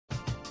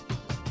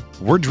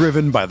We're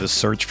driven by the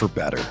search for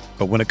better.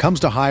 But when it comes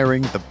to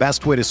hiring, the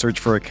best way to search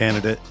for a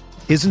candidate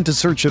isn't to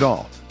search at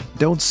all.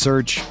 Don't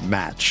search,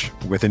 match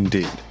with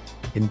Indeed.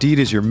 Indeed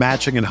is your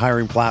matching and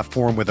hiring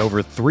platform with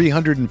over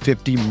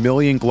 350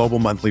 million global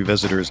monthly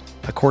visitors,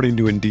 according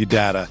to Indeed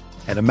data,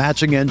 and a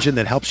matching engine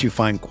that helps you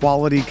find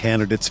quality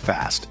candidates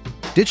fast.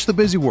 Ditch the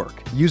busy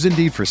work. Use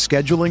Indeed for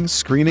scheduling,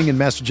 screening, and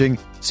messaging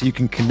so you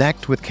can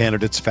connect with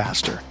candidates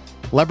faster.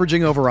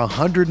 Leveraging over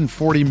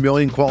 140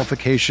 million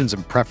qualifications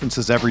and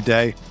preferences every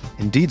day,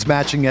 Indeed's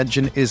matching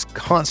engine is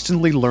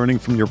constantly learning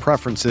from your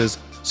preferences,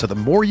 so the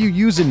more you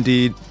use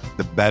Indeed,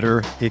 the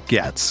better it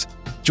gets.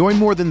 Join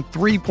more than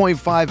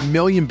 3.5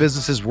 million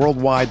businesses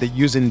worldwide that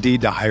use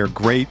Indeed to hire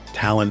great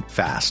talent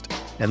fast.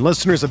 And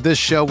listeners of this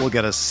show will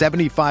get a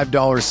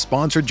 $75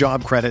 sponsored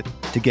job credit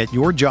to get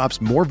your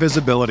jobs more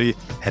visibility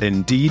at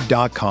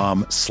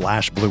Indeed.com/Blue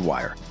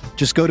Wire.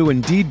 Just go to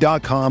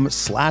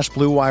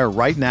Indeed.com/Blue Wire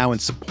right now and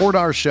support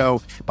our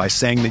show by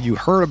saying that you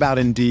heard about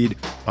Indeed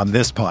on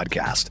this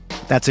podcast.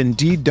 That's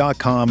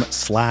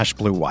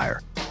Indeed.com/Blue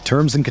Wire.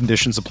 Terms and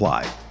conditions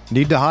apply.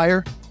 Need to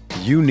hire?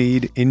 You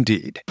need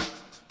Indeed.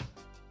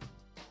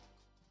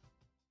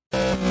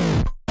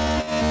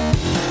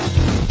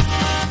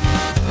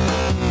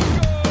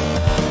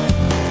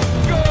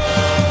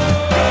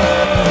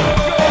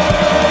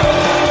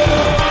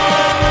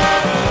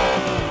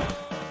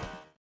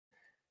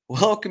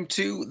 Welcome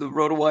to the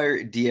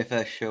RotoWire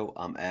DFS show.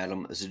 I'm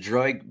Adam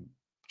Zadroig,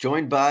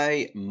 joined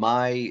by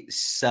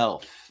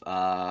myself.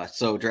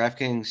 So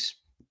DraftKings,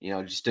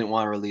 just didn't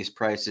want to release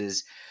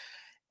prices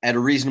at a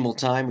reasonable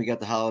time. We got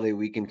the holiday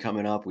weekend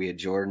coming up. We had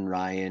Jordan,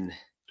 Ryan,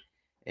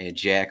 and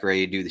Jack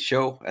ready to do the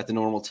show at the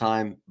normal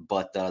time,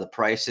 but the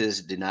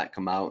prices did not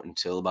come out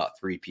until about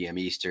 3 p.m.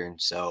 Eastern.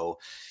 So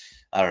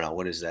I don't know,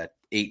 what is that?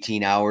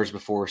 18 hours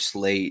before the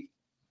slate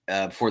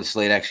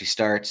actually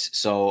starts.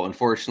 So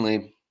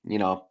unfortunately,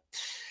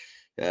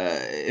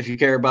 if you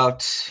care about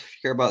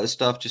this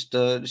stuff, just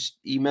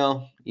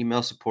email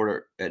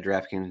support at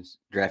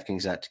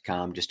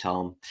DraftKings.com. Just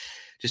tell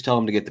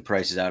them to get the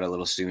prices out a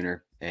little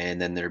sooner,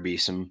 and then there'll be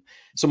some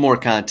more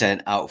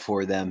content out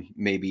for them.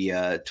 Maybe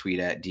tweet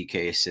at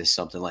DK Assist,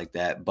 something like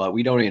that. But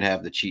we don't even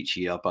have the cheat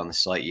sheet up on the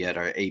site yet.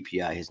 Our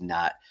API has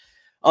not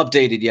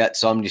updated yet,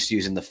 so I'm just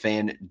using the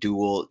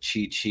FanDuel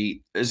cheat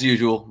sheet as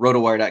usual.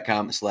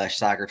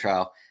 Rotowire.com/soccer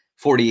trial.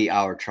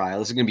 48-hour trial.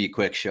 This is going to be a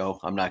quick show.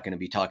 I'm not going to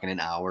be talking an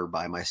hour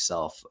by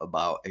myself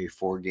about a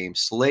 4-game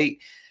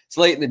slate. It's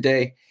late in the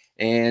day,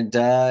 and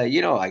I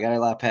got a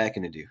lot of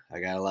packing to do. I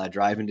got a lot of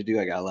driving to do.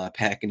 I got a lot of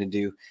packing to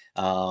do.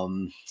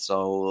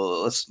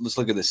 So let's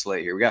look at this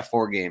slate here. We got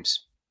 4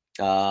 games.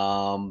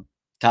 Tottenham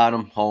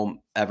home,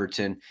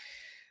 Everton.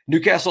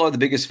 Newcastle are the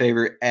biggest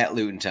favorite at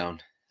Luton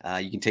Town.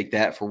 You can take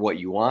that for what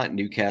you want.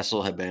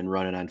 Newcastle have been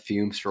running on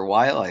fumes for a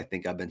while. I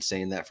think I've been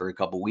saying that for a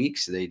couple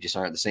weeks. They just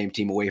aren't the same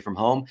team away from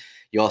home.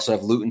 You also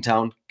have Luton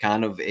Town,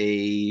 kind of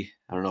I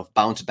don't know if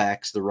bounce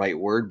back's the right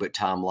word, but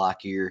Tom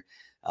Lockyer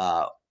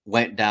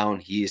went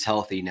down. He is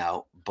healthy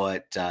now,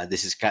 but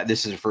this is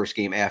the first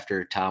game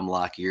after Tom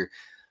Lockyer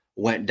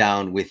went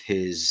down with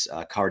his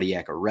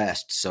cardiac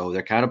arrest. So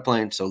they're kind of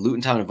playing. So Luton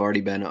Town have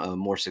already been a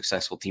more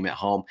successful team at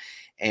home,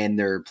 and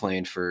they're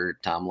playing for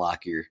Tom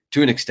Lockyer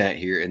to an extent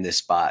here in this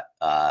spot.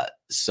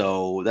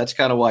 So that's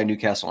kind of why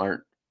Newcastle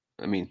aren't.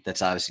 I mean,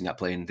 that's obviously not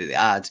playing into the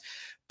odds,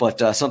 but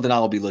something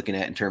I'll be looking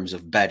at in terms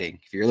of betting.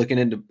 If you're looking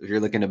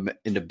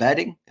into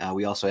betting,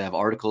 we also have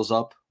articles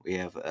up. We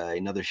have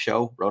another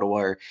show,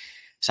 RotoWire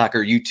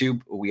Soccer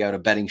YouTube. We got a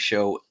betting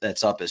show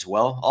that's up as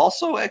well.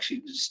 Also,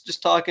 actually,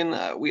 just talking,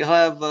 we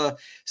have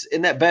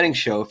in that betting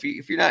show. If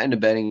you're not into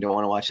betting, you don't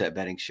want to watch that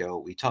betting show.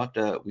 We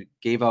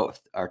gave out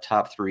our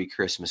top 3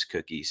 Christmas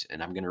cookies,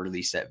 and I'm going to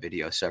release that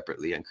video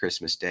separately on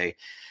Christmas Day.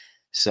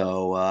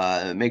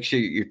 So make sure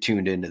you're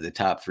tuned into the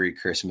top 3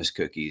 Christmas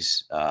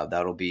cookies.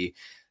 That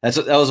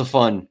was a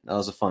fun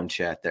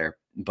chat there.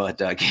 But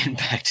getting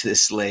back to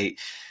this slate.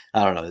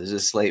 I don't know. Does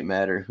this slate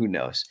matter? Who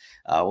knows?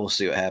 We'll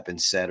see what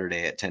happens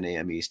Saturday at 10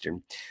 a.m.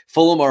 Eastern.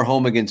 Fulham are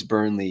home against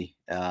Burnley.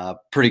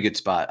 Pretty good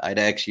spot. I'd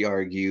actually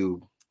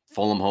argue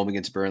Fulham home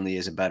against Burnley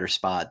is a better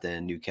spot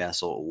than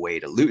Newcastle away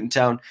to Luton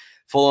Town.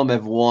 Fulham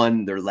have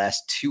won their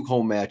last 2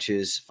 home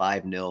matches,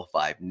 5-0,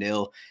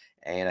 5-0.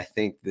 And I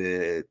think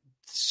the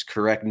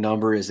correct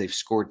number is they've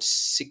scored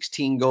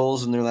 16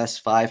 goals in their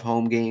last 5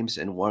 home games.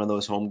 And one of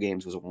those home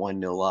games was a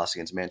 1-0 loss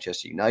against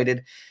Manchester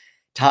United.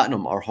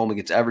 Tottenham are home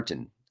against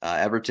Everton.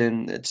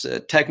 Everton, it's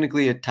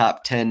technically a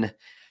top 10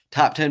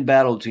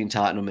 battle between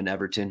Tottenham and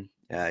Everton.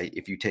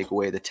 If you take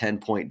away the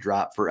 10-point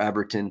drop for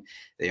Everton,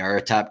 they are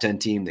a top 10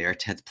 team. They are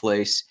 10th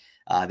place.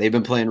 They've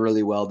been playing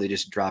really well. They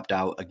just dropped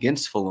out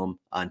against Fulham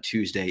on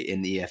Tuesday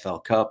in the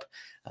EFL Cup.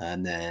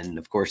 And then,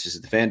 of course, this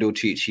is the FanDuel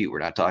cheat sheet. We're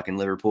not talking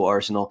Liverpool,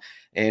 Arsenal.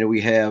 And we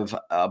have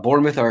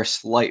Bournemouth, our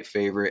slight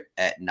favorite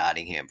at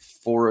Nottingham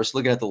Forest.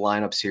 Looking at the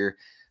lineups here.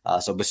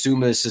 So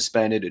Basuma is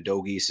suspended,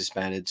 Udogie is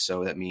suspended,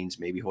 so that means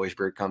maybe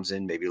Højbjerg comes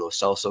in, maybe Lo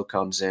Celso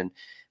comes in,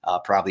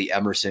 probably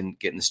Emerson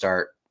getting the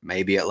start,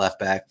 maybe at left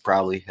back,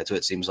 probably, that's what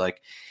it seems like.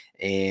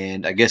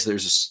 And I guess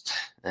there's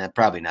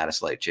probably not a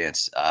slight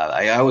chance.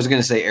 I was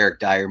going to say Eric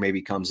Dyer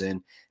maybe comes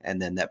in,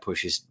 and then that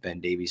pushes Ben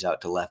Davies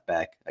out to left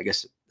back. I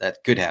guess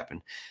that could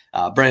happen.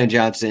 Brandon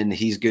Johnson,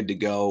 he's good to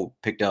go.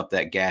 Picked up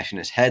that gash in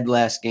his head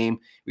last game.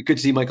 We could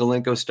see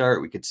Michaelenko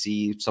start. We could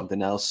see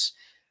something else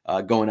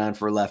going on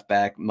for left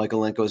back.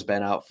 Michaelenko's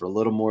been out for a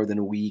little more than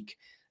a week.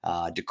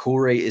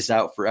 Decore is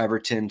out for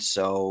Everton.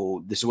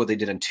 So this is what they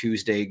did on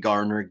Tuesday.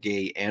 Garner,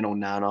 Gay, and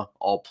Onana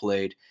all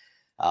played.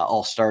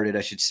 All started,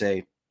 I should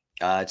say.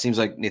 It seems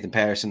like Nathan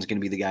Patterson's going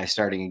to be the guy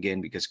starting again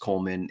because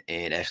Coleman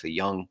and Ashley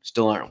Young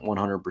still aren't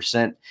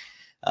 100%.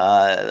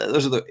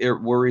 Those are the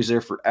worries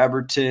there for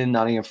Everton.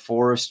 Nottingham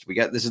Forest.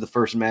 This is the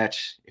first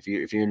match. If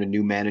you're in a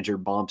new manager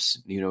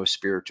bumps,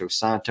 Espirito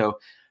Santo.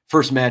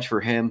 First match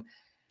for him.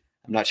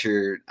 I'm not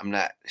sure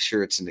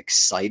it's an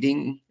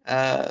exciting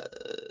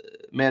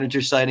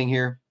manager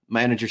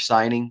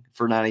signing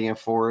for Nottingham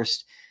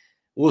Forest.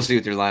 We'll see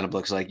what their lineup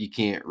looks like. You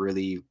can't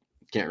really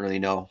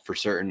know for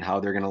certain how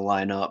they're going to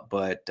line up.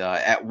 But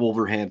at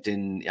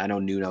Wolverhampton, I know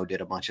Nuno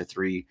did a bunch of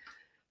three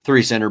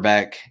center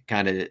back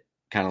kind of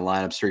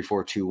lineups,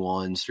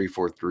 3-4-2-1s,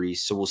 3-4-3s.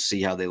 So we'll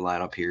see how they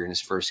line up here in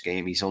his first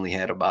game. He's only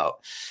had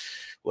about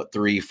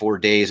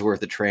 3-4 days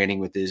worth of training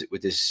with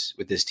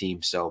his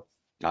team. So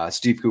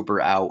Steve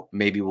Cooper out.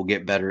 Maybe we'll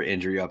get better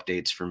injury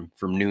updates from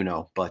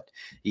Nuno, but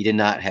he did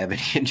not have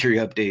any injury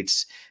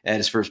updates at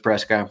his first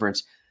press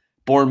conference.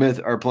 Bournemouth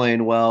are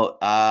playing well.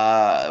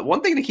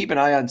 One thing to keep an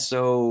eye on.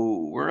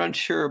 So we're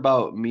unsure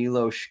about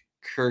Milos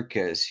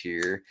Kerkez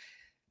here.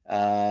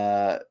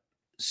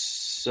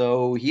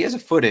 So he has a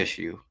foot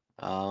issue.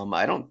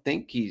 I don't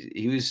think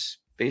he was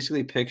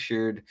basically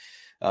pictured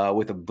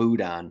with a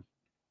boot on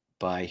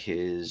by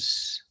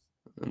his.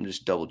 I'm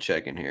just double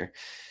checking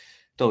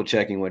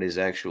what his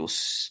actual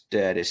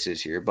status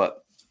is here.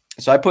 But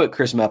so I put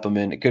Chris Mepham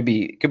in. It could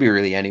be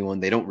really anyone.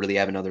 They don't really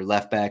have another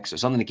left back, so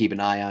something to keep an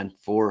eye on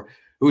for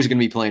who's going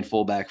to be playing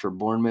fullback for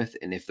Bournemouth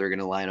and if they're going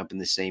to line up in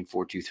the same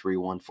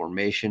 4-2-3-1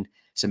 formation.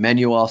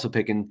 Semenyo also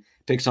picked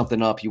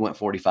something up. He went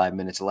 45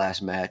 minutes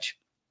last match.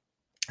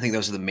 I think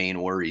those are the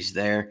main worries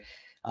there.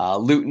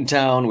 Luton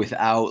Town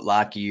without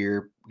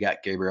Lockyer. We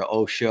got Gabriel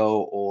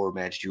Osho or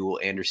Mads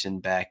Jewel Anderson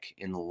back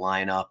in the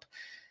lineup.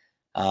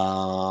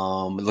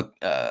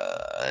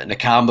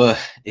 Nakamba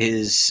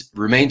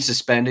remains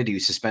suspended. He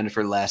was suspended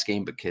for the last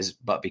game because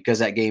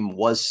that game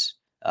was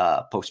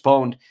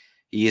postponed.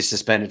 He is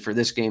suspended for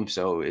this game,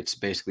 so it's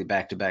basically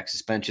back-to-back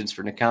suspensions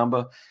for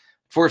Nakamba.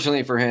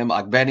 Fortunately for him,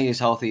 Ogbeni is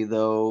healthy,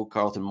 though.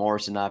 Carlton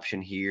Morris an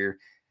option here.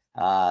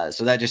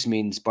 So that just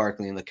means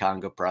Barkley and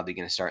Lakanga probably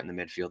going to start in the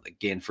midfield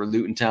again for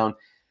Luton Town.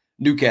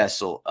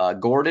 Newcastle,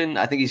 Gordon,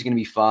 I think he's going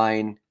to be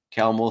fine.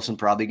 Callum Wilson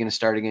probably going to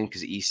start again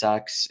because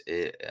Isak's,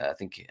 I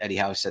think Eddie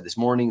Howe said this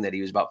morning that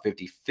he was about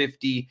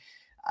 50-50.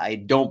 I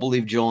don't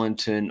believe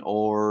Joelinton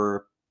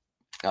or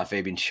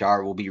Fabian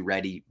Schär will be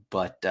ready,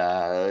 but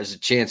there's a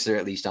chance they're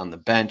at least on the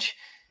bench.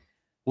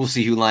 We'll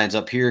see who lines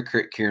up here.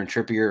 Kieran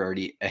Trippier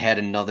already had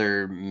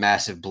another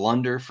massive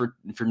blunder for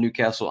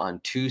Newcastle on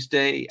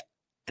Tuesday.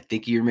 I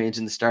think he remains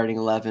in the starting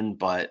 11,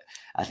 but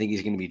I think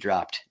he's going to be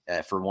dropped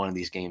for one of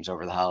these games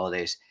over the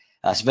holidays.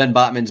 Sven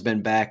Botman's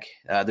been back.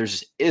 There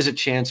is a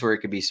chance where it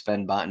could be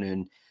Sven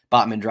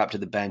Botman dropped to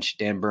the bench.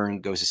 Dan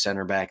Burn goes to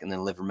center back, and then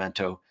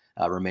Livramento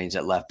remains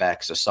at left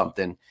back. So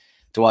something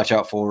to watch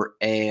out for.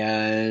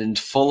 And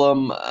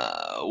Fulham,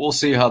 we'll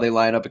see how they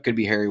line up. It could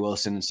be Harry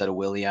Wilson instead of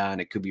Willian.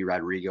 It could be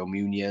Rodrigo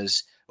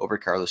Muniz over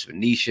Carlos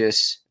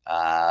Vinicius.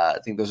 I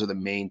think those are the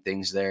main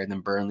things there. And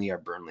then Burnley.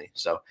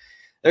 So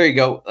there you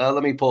go.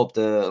 Let me pull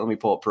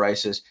up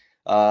prices.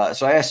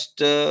 So I asked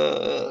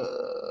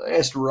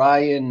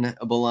Ryan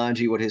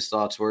Belangi what his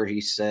thoughts were. He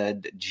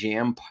said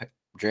jam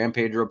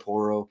Pedro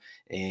Porro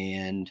or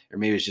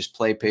maybe it's just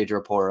play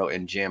Pedro Porro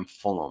and jam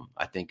Fulham,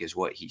 I think is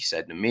what he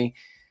said to me.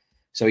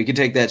 So you can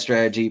take that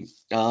strategy.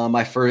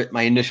 My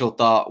initial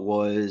thought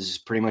was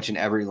pretty much in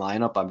every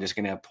lineup, I'm just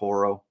going to have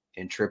Porro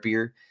and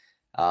Trippier.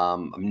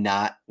 I'm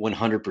not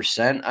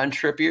 100% on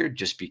Trippier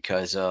just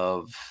because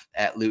of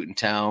at Luton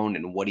Town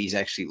and what he's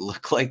actually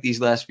looked like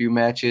these last few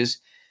matches.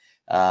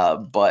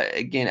 But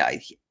again,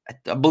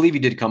 I believe he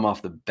did come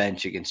off the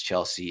bench against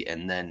Chelsea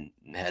and then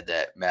had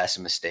that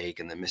massive mistake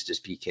and then missed his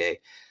PK.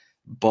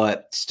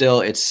 But still,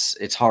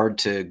 it's hard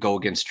to go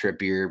against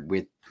Trippier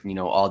with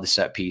all the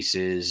set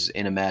pieces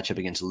in a matchup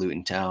against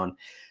Luton Town.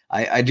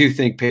 I do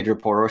think Pedro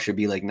Porro should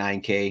be like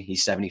 9K.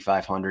 He's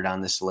 7,500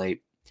 on this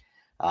slate.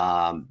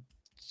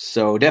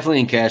 So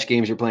definitely in cash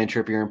games, you're playing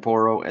Trippier and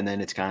Porro, and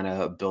then it's kind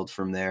of built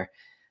from there.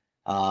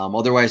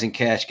 Otherwise, in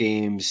cash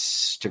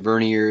games,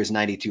 Tavernier is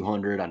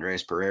 9,200,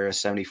 Andreas Pereira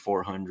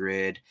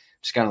 7,400.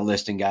 Just kind of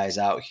listing guys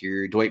out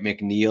here. Dwight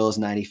McNeil is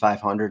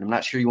 9,500. I'm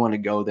not sure you want to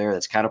go there.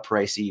 That's kind of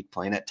pricey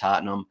playing at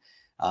Tottenham.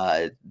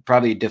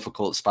 Probably a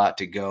difficult spot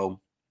to go.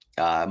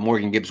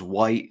 Morgan Gibbs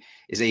White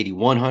is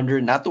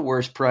 8,100. Not the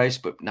worst price,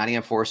 but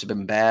Nottingham Forest have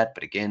been bad.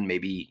 But again,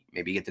 maybe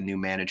get the new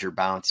manager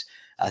bounce.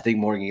 I think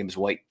Morgan Gibbs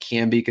White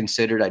can be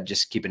considered. I'd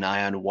just keep an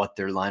eye on what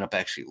their lineup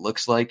actually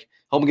looks like.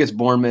 Home against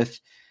Bournemouth.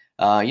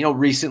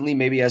 Recently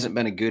maybe hasn't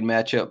been a good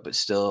matchup, but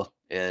still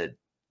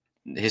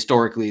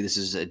Historically, this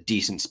is a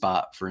decent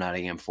spot for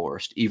Nottingham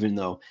Forest, even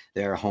though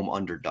they're a home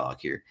underdog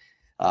here.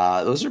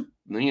 Those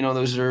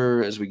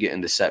are, as we get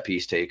into set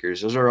piece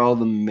takers, those are all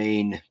the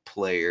main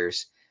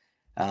players.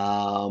 As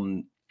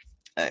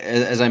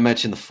I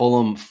mentioned, the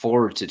Fulham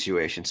forward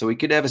situation. So we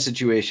could have a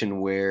situation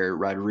where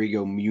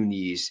Rodrigo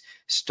Muniz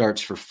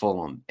starts for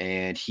Fulham,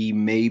 and he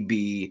may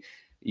be,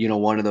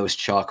 one of those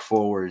chalk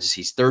forwards.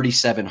 He's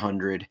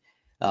 3,700,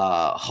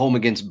 home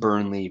against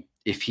Burnley.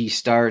 If he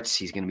starts,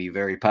 he's going to be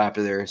very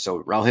popular.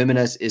 So Raul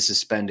Jimenez is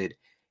suspended.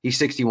 He's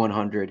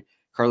 6,100.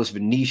 Carlos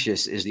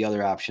Vinicius is the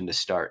other option to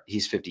start.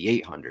 He's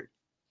 5,800.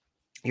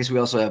 I guess we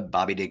also have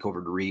Bobby De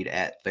Covert-Reed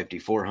at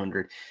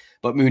 5,400.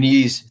 But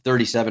Muniz,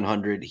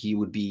 3,700. He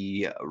would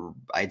be,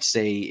 I'd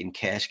say, in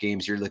cash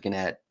games, you're looking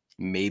at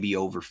maybe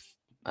over,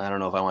 I don't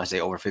know if I want to say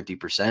over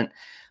 50%.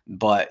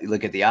 But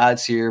look at the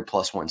odds here,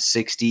 plus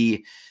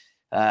 160.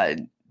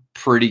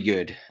 Pretty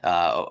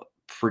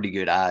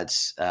good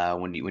odds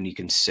when you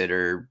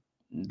consider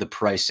the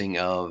pricing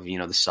of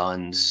the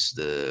Suns,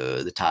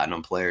 the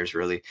Tottenham players.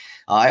 Really,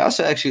 I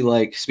also actually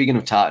like. Speaking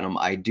of Tottenham,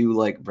 I do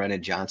like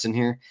Brennan Johnson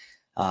here.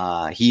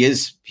 He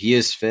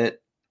is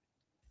fit.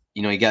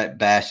 He got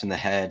bashed in the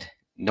head.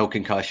 No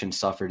concussion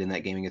suffered in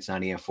that game against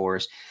Nottingham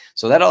Forest.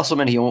 So that also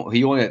meant he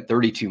only had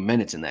 32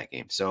 minutes in that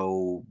game.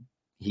 So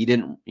he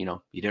didn't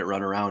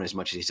run around as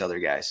much as these other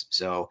guys.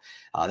 So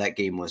that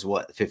game was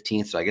the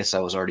 15th. So I guess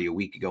that was already a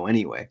week ago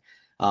anyway.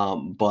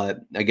 But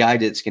a guy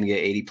that's going to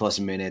get 80 plus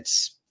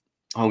minutes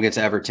home against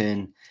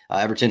Everton.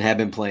 Everton have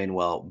been playing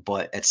well,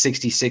 but at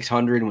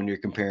 6,600, when you're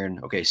comparing,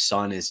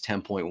 Son is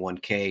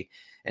 10.1K,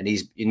 and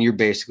you're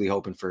basically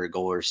hoping for a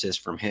goal or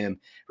assist from him.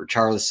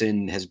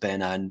 Richarlison has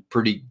been on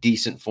pretty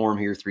decent form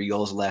here, 3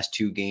 goals the last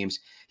 2 games.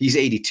 He's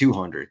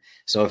 8,200.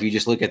 So if you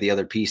just look at the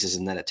other pieces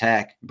in that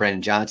attack,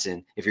 Brennan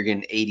Johnson, if you're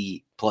getting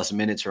 80 plus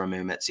minutes from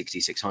him at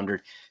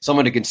 6,600,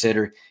 someone to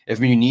consider. If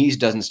Muniz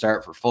doesn't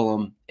start for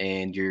Fulham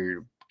and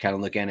you're kind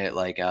of looking at it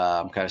like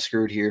I'm kind of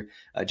screwed here,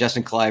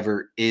 Justin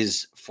Kluivert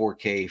is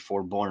 4K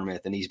for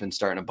Bournemouth, and he's been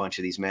starting a bunch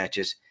of these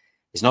matches.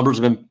 His numbers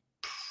have been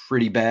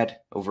pretty bad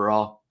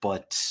overall,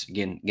 but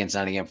again, against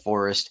Nottingham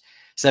Forest,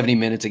 70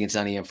 minutes against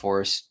Nottingham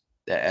Forest,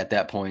 at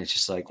that point, it's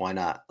just like, why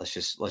not? Let's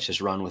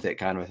just run with it,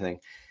 kind of a thing.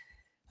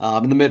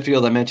 In the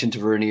midfield, I mentioned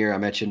Tavernier, I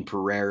mentioned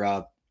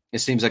Pereira. It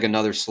seems like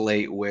another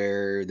slate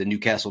where the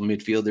Newcastle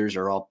midfielders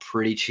are all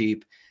pretty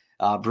cheap.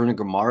 Bruno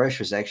Guimaraes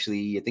was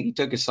actually, I think he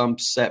took some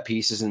set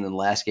pieces in the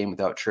last game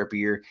without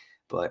Trippier,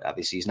 but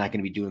obviously he's not going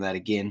to be doing that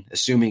again,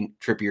 assuming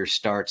Trippier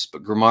starts.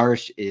 But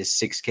Guimaraes is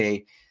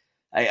 6K.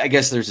 I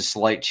guess there's a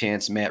slight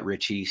chance Matt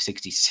Ritchie,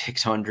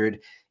 6,600.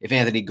 If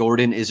Anthony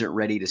Gordon isn't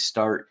ready to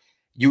start,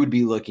 you would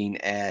be looking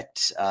at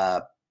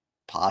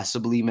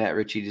possibly Matt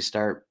Ritchie to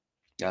start.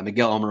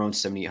 Miguel Almiron,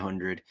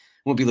 7,800.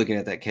 Won't be looking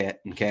at that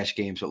in cash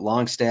games, but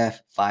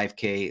Longstaff,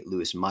 5K.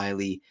 Lewis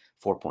Miley,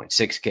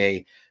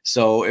 4.6K.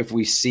 So if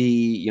we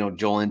see,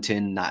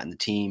 Joelinton not in the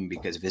team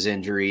because of his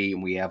injury,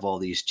 and we have all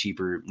these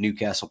cheaper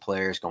Newcastle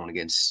players going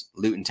against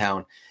Luton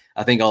Town,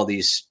 I think all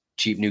these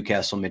cheap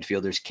Newcastle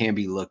midfielders can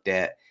be looked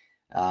at.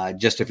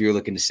 Just if you're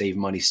looking to save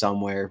money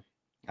somewhere,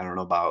 I don't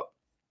know about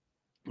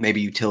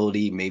maybe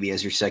utility, maybe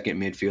as your second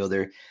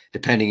midfielder,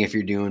 depending if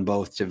you're doing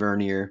both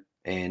Tavernier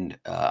and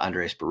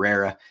Andres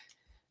Pereira.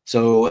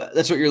 So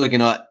that's what you're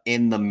looking at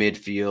in the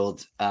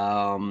midfield.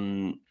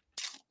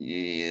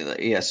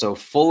 So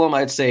Fulham,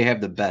 I'd say,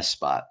 have the best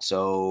spot.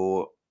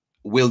 So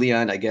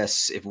Willian, I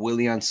guess if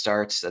Willian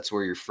starts, that's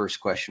where your first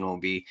question will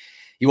be.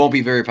 He won't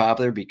be very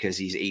popular because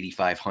he's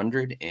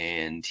 8,500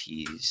 and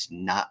he's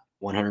not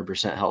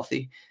 100%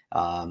 healthy.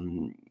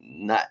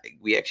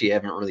 We actually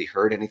haven't really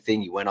heard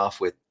anything. He went off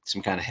with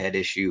some kind of head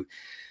issue.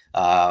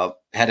 Had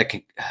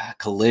a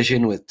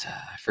collision with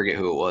I forget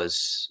who it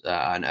was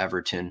on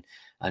Everton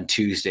on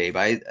Tuesday,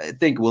 but I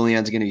think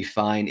Willian's going to be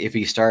fine if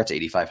he starts.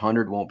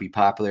 8,500 won't be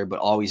popular, but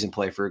always in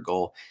play for a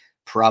goal.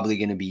 Probably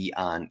going to be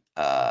on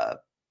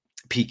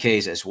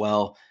PKs as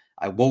well.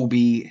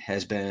 Iwobi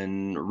has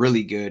been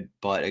really good,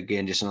 but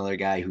again, just another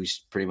guy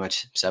who's pretty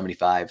much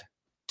 75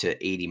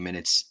 to 80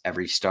 minutes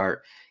every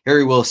start.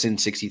 Harry Wilson,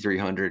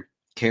 6,300.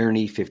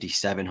 Kearney,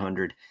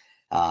 5,700.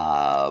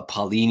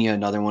 Paulinho,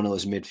 another one of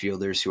those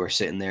midfielders who are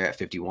sitting there at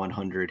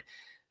 5,100.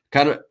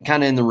 Kind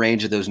of in the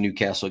range of those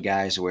Newcastle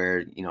guys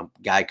where,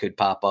 guy could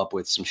pop up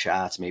with some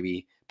shots,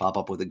 maybe pop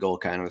up with a goal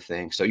kind of a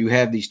thing. So you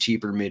have these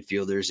cheaper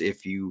midfielders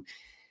if you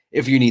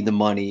need the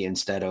money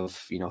instead of,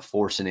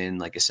 forcing in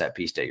like a set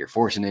piece day. You're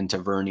forcing in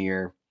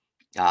Tavernier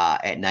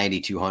at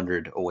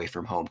 9,200 away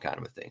from home kind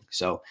of a thing.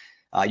 So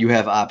you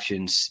have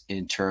options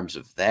in terms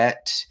of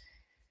that.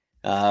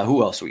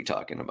 Who else are we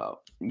talking about?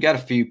 We got a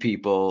few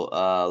people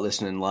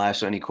listening live.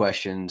 So any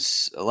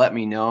questions, let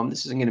me know.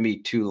 This isn't going to be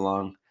too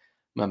long.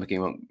 I'm not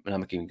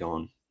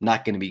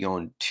going to be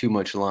going too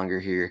much longer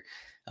here.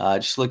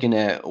 Just looking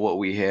at what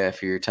we have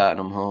here.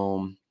 Tottenham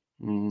home.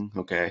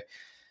 Okay.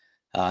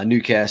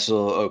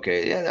 Newcastle.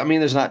 Okay. Yeah. I mean,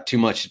 there's not too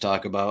much to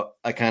talk about.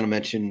 I kind of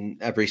mentioned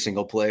every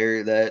single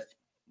player that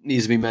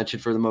needs to be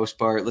mentioned for the most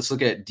part. Let's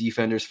look at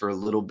defenders for a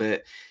little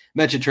bit.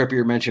 mentioned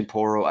Trippier, mentioned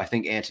Porro. I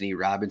think Anthony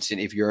Robinson,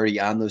 if you're already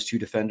on those two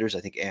defenders, I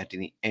think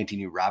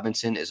Anthony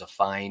Robinson is a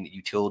fine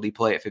utility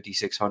play at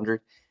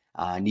 5,600.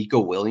 Nico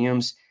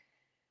Williams,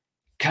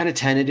 kind of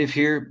tentative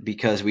here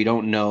because we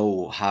don't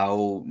know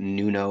how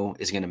Nuno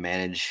is going to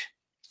manage,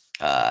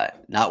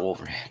 not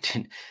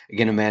Wolverhampton,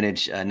 going to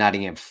manage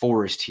Nottingham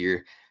Forest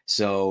here.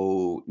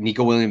 So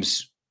Nico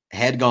Williams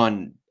had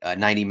gone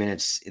 90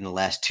 minutes in the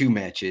last two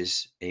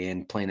matches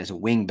and playing as a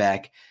wing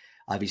back.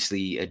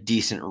 Obviously, a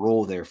decent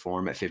role there for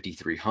him at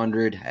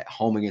 5,300 at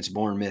home against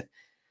Bournemouth.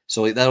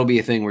 So that'll be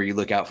a thing where you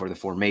look out for the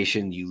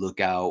formation. You look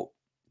out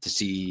to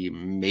see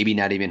maybe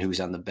not even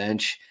who's on the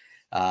bench.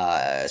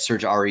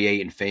 Serge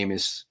Aurier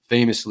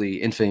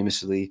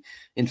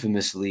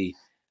infamously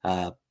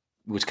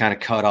was kind of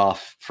cut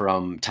off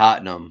from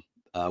Tottenham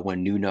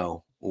when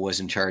Nuno was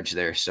in charge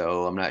there.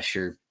 So I'm not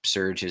sure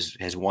Serge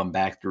has won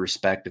back the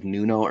respect of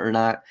Nuno or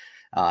not.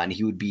 And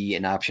he would be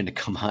an option to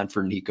come on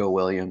for Nico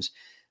Williams.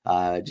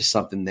 Just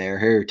something there.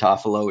 Here,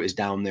 Toffolo is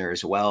down there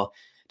as well.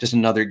 Just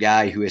another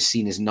guy who has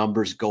seen his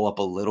numbers go up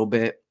a little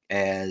bit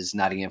as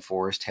Nottingham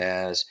Forest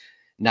has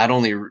not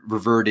only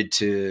reverted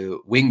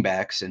to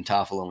wingbacks and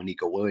Toffolo and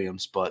Nico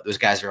Williams, but those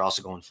guys are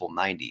also going full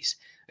 90s.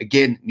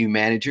 Again, new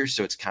manager,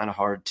 so it's kind of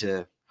hard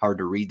to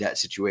read that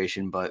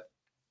situation. But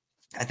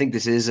I think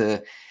this is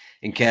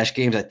in cash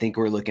games. I think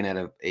we're looking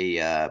at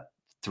a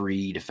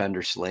 3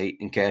 defender slate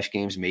in cash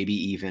games, maybe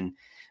even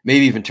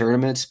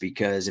tournaments,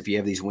 because if you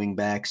have these wing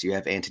backs, you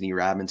have Anthony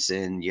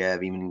Robinson, you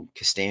have even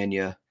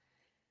Castagna.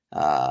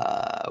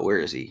 Where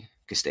is he?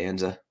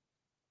 Costanza,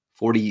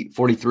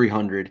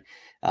 4,300.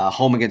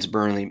 Home against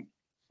Burnley.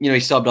 He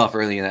subbed off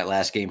early in that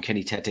last game.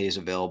 Kenny Tete is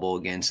available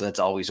again, so that's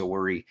always a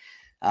worry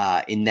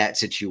in that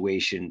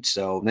situation.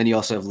 So then you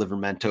also have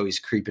Livramento. He's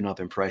creeping up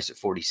in price at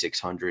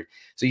 4,600.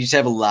 So you just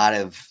have a lot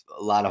of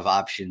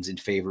options in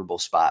favorable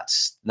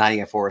spots.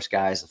 Nottingham Forest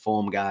guys, the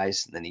Fulham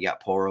guys, and then you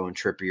got Porro and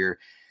Trippier.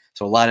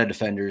 So a lot of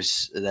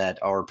defenders that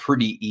are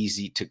pretty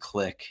easy to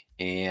click,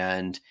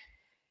 and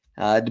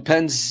it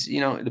depends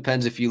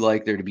if you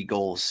like there to be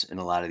goals in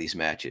a lot of these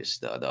matches.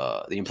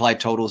 The implied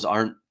totals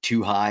aren't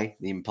too high.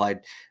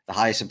 The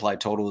highest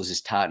implied total is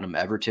this Tottenham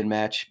Everton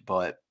match,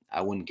 but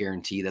I wouldn't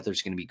guarantee that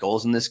there's going to be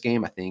goals in this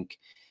game. I think,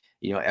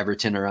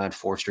 Everton are on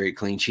 4 straight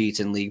clean sheets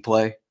in league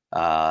play.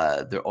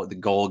 The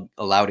goal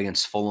allowed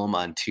against Fulham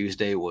on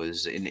Tuesday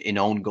was an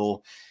own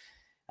goal.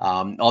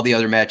 All the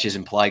other matches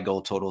implied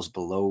goal totals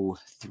below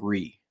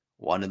 3.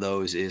 One of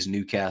those is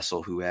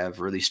Newcastle, who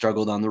have really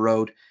struggled on the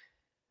road.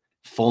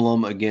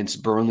 Fulham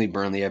against Burnley.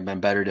 Burnley have been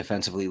better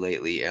defensively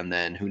lately. And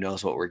then who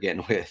knows what we're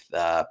getting with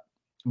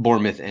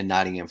Bournemouth and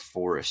Nottingham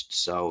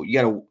Forest. So you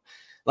got a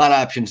lot of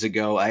options to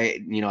go. I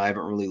haven't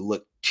really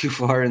looked too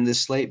far in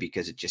this slate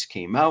because it just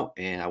came out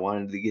and I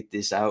wanted to get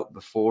this out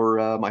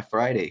before my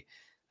Friday,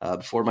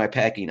 before my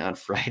packing on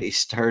Friday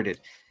started.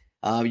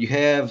 You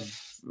have,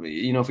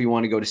 if you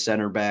want to go to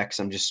center backs,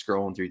 I'm just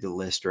scrolling through the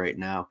list right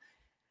now.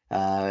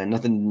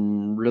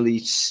 Nothing really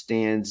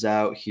stands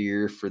out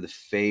here for the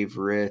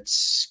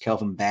favorites.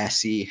 Kelvin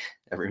Bassey,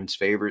 everyone's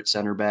favorite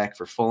center back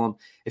for Fulham.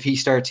 If he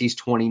starts, he's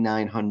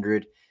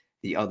 2,900.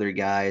 The other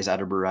guys,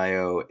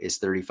 Adebayo is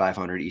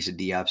 3,500. Issa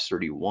Diop's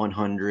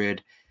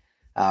 3,100.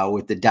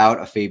 With the doubt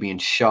of Fabian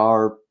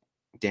Schär,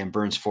 Dan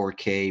Burns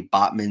 4K,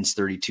 Botman's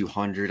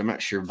 3,200. I'm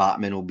not sure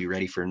Botman will be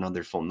ready for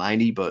another full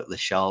 90, but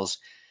Lascelles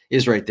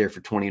is right there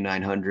for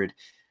 2,900.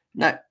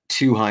 Not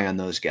too high on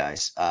those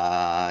guys.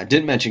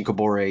 Didn't mention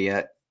Kabore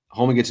yet.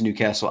 Home against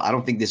Newcastle. I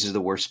don't think this is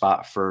the worst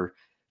spot for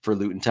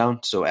Luton Town.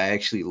 So I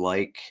actually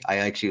like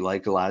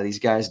a lot of these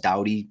guys.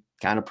 Doughty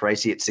kind of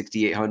pricey at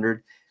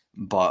 6,800,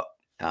 but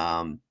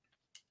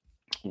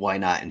why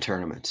not in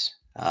tournaments?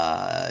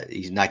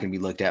 He's not going to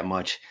be looked at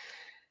much.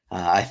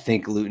 I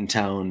think Luton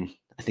Town.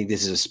 I think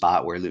this is a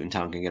spot where Luton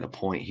Town can get a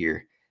point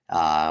here,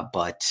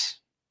 but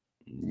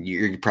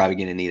you're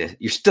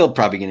still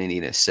probably going to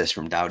need an assist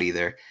from Doughty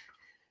there.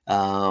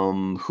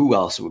 Who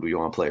else would we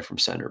want to play from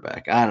center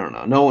back? I don't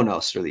know. No one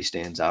else really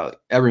stands out.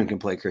 Everyone can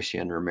play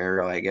Christian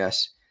Romero, I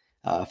guess,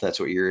 if that's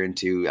what you're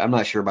into. I'm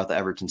not sure about the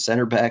Everton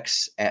center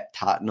backs at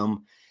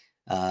Tottenham.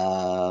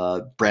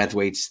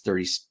 Branthwaite's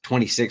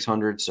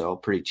 2,600, so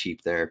pretty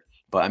cheap there.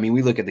 But I mean,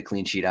 we look at the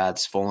clean sheet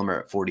odds. Fulham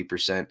are at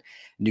 40%,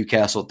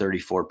 Newcastle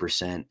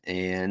 34%,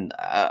 and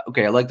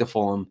okay, I like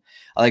Fulham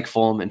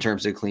in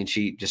terms of clean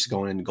sheet. Just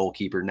going in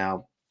goalkeeper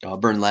now.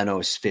 Burn Leno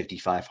is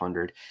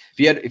 5,500.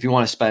 If you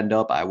want to spend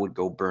up, I would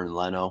go Burn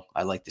Leno.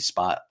 I like the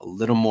spot a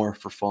little more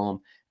for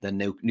Fulham than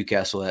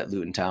Newcastle at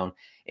Luton Town,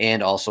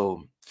 and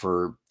also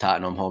for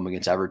Tottenham home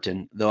against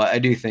Everton. Though I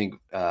do think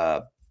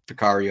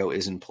Vicario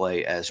is in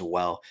play as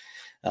well.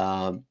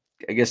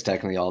 I guess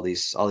technically all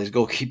these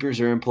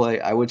goalkeepers are in play.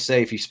 I would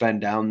say if you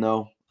spend down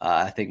though,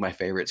 I think my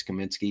favorite's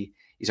Kaminsky.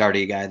 He's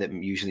already a guy that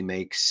usually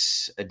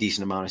makes a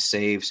decent amount of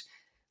saves.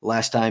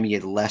 Last time he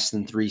had less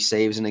than 3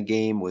 saves in a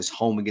game was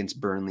home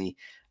against Burnley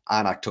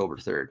on October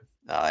 3rd,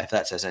 if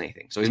that says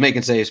anything. So he's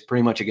making saves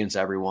pretty much against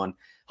everyone.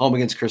 Home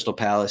against Crystal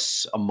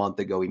Palace a month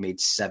ago, he made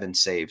 7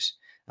 saves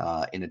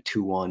in a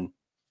 2-1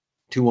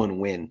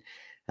 win.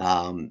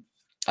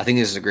 I think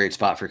this is a great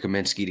spot for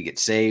Kaminsky to get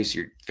saves.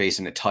 You're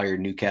facing a tired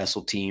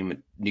Newcastle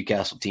team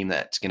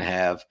that's going to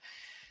have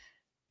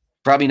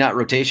probably not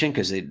rotation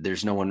because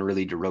there's no one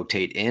really to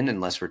rotate in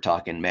unless we're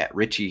talking Matt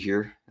Ritchie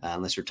here,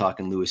 unless we're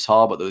talking Lewis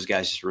Hall, but those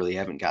guys just really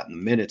haven't gotten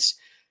the minutes.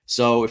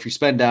 So if you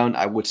spend down,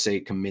 I would say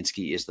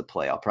Kaminsky is the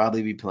play. I'll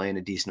probably be playing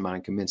a decent amount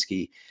of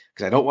Kaminsky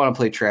because I don't want to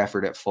play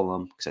Trafford at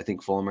Fulham because I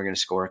think Fulham are going to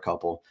score a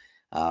couple.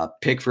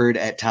 Pickford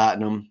at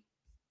Tottenham,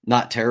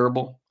 not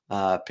terrible.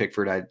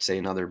 Pickford, I'd say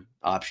another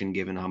option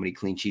given how many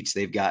clean sheets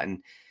they've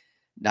gotten.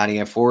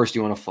 Nottingham Forest,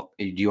 do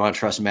you want to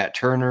trust Matt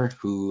Turner,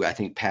 who I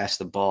think passed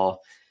the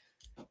ball?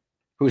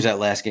 Who was that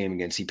last game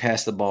against? He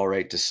passed the ball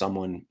right to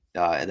someone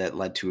that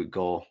led to a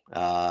goal.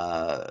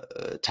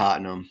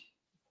 Tottenham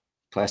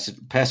passed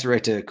it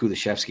right to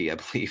Kulishevsky, I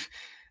believe.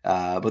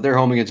 But they're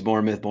home against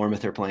Bournemouth.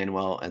 Bournemouth are playing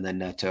well, and then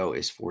Neto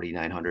is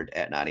 4,900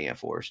 at Nottingham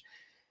Forest.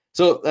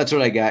 So that's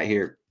what I got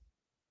here.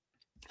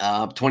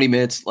 20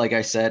 minutes, like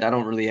I said, I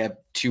don't really have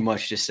too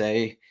much to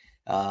say.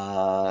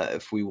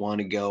 If we want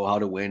to go how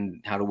to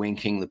win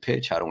King of the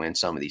Pitch, how to win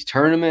some of these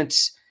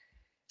tournaments,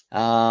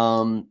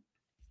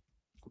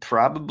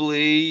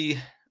 probably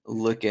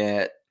look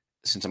at,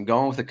 since I'm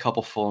going with a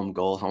couple Fulham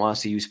goals, I want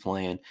to see who's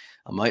playing.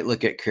 I might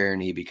look at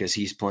Kearney because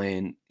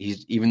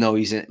even though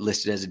he's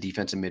listed as a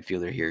defensive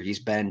midfielder here, he's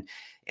been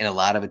in a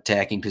lot of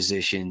attacking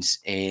positions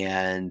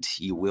and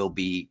he will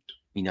be,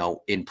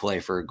 in play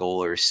for a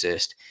goal or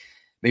assist.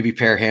 Maybe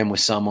pair him with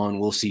someone.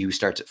 We'll see who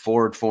starts at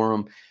forward for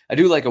him. I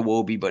do like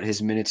Iwobi, but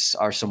his minutes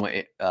are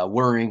somewhat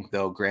worrying,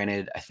 though.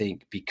 Granted, I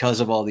think because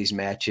of all these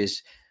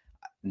matches,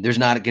 there's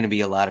not going to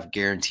be a lot of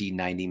guaranteed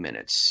 90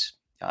 minutes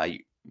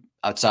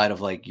outside of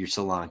like your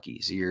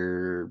Solankis,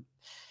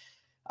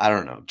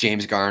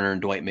 James Garner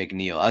and Dwight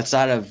McNeil.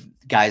 Outside of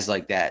guys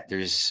like that,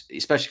 there's,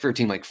 especially for a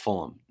team like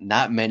Fulham,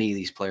 not many of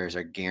these players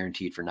are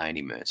guaranteed for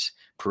 90 minutes.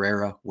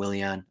 Pereira,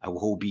 Willian,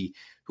 Iwobi,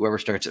 whoever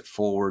starts at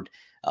forward,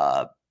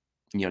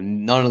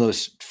 none of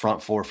those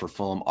front four for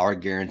Fulham are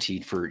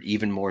guaranteed for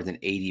even more than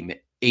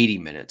 80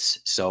 minutes.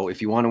 So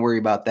if you want to worry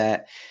about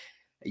that,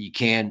 you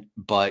can,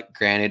 but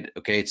granted,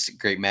 okay, it's a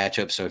great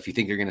matchup. So if you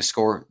think you're going to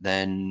score,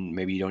 then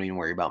maybe you don't even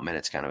worry about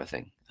minutes, kind of a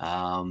thing.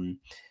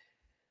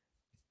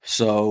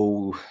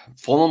 So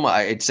Fulham,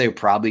 I'd say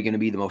probably going to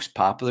be the most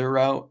popular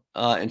route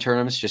in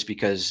tournaments, just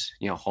because,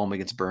 home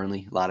against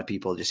Burnley. A lot of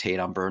people just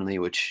hate on Burnley,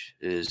 which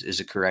is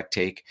a correct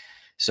take.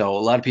 So a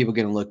lot of people are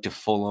going to look to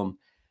Fulham.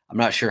 I'm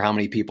not sure how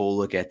many people will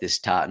look at this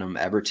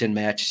Tottenham-Everton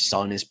match.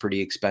 Son is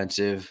pretty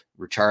expensive.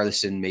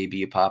 Richarlison may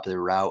be a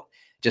popular route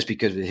just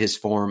because of his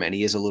form, and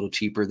he is a little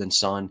cheaper than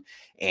Son,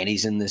 and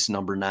he's in this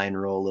number 9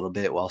 role a little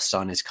bit while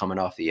Son is coming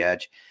off the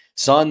edge.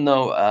 Son,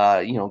 though,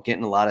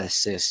 getting a lot of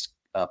assists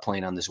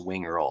playing on this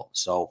wing role.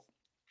 So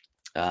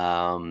do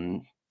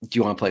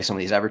you want to play some of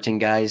these Everton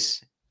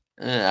guys?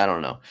 I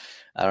don't know.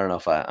 I don't know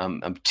if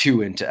I'm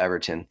too into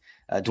Everton.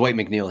 Dwight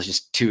McNeil is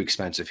just too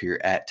expensive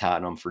here at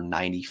Tottenham for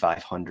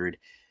 9,500.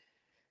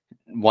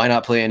 Why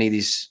not play any of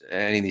these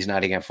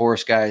Nottingham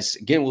Forest guys?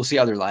 Again, we'll see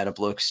how their lineup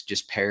looks.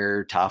 Just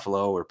pair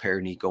Toffolo or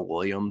pair Nico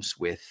Williams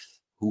with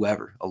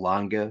whoever,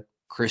 Alanga,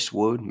 Chris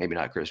Wood, maybe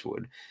not Chris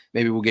Wood.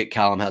 Maybe we'll get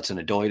Callum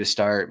Hudson-Odoi to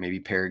start. Maybe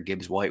pair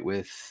Gibbs White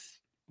with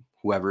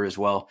whoever as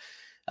well.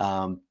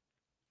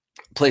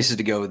 Places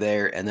to go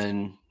there, and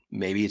then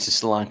maybe it's a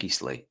Solanke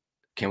slate.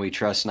 Can we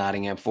trust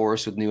Nottingham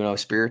Forest with Nuno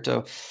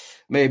Espirito?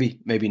 Maybe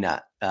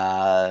not.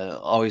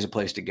 Always a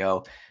place to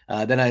go.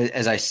 Then,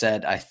 as I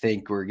said, I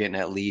think we're getting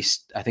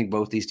I think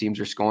both these teams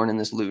are scoring in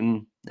this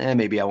Luton.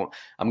 Maybe I won't.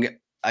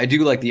 I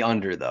do like the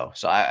under, though.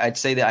 So I'd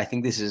say that I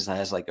think this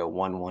has like a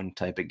 1-1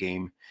 type of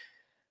game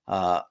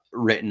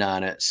written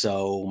on it.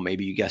 So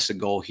maybe you guess a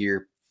goal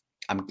here.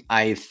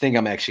 I think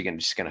I'm actually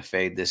just going to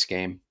fade this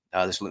game,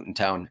 this Luton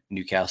Town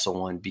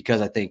Newcastle one, because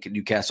I think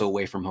Newcastle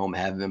away from home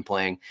have been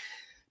playing,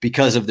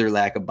 because of their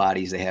lack of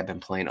bodies, they have been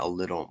playing a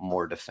little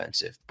more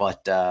defensive.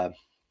 But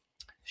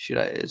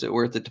is it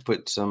worth it to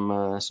put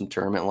some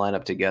tournament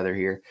lineup together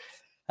here?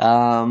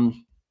 Nah,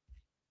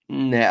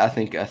 I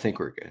think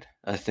we're good.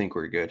 I think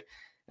we're good.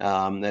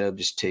 That'll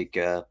just take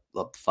up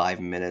 5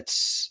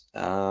 minutes.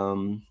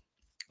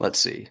 Let's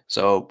see.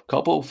 So a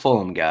couple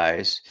Fulham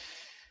guys.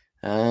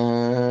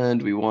 Do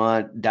we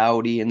want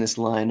Dowdy in this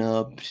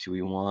lineup? Do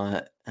we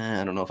want,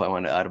 I don't know if I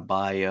want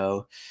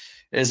Adebayo.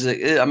 This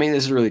is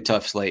a really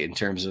tough slate in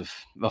terms of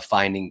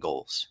finding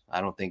goals.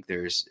 I don't think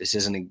this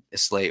isn't a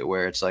slate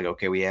where it's like,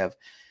 okay, we have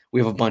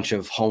a bunch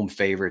of home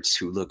favorites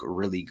who look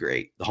really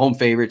great. The home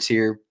favorites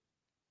here,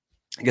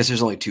 I guess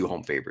there's only 2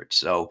 home favorites.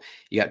 So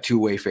you got 2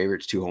 away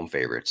favorites, 2 home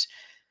favorites.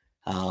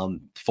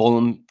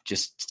 Fulham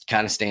just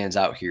kind of stands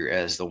out here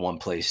as the one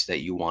place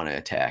that you want to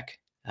attack.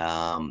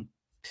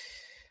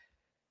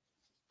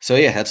 So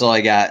yeah, that's all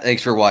I got.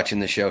 Thanks for watching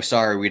the show.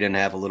 Sorry we didn't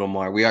have a little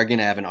more. We are going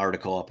to have an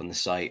article up on the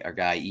site. Our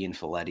guy Ian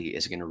Folletti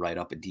is going to write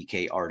up a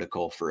DK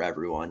article for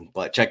everyone.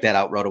 But check that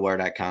out,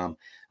 rotowire.com.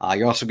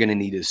 You're also going to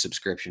need a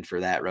subscription for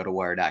that,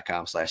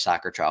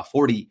 rotowire.com/soccer trial,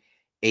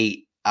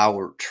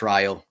 48-hour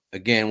trial.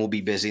 Again, we'll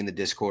be busy in the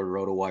Discord,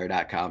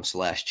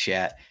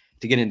 rotowire.com/chat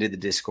to get into the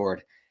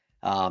Discord.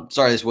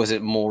 Sorry, this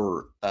wasn't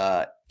more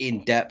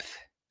in depth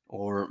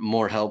or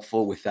more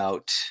helpful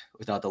without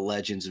the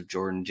legends of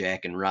Jordan,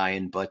 Jack, and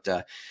Ryan. But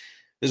this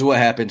is what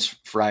happens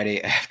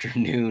Friday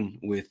afternoon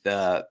with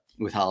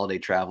holiday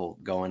travel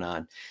going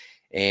on.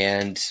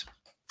 And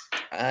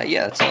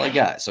yeah, that's all I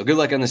got. So good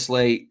luck on the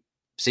slate.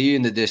 See you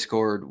in the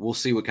Discord. We'll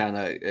see what kind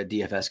of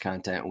DFS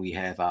content we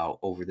have out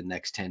over the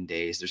next 10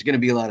 days. There's going to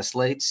be a lot of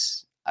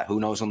slates. Who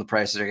knows when the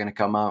prices are going to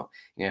come out?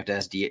 You have to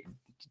ask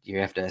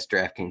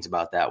DraftKings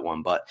about that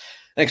one. But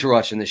thanks for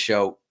watching the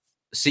show.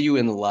 See you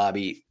in the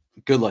lobby.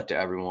 Good luck to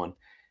everyone,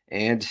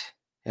 and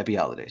happy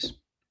holidays.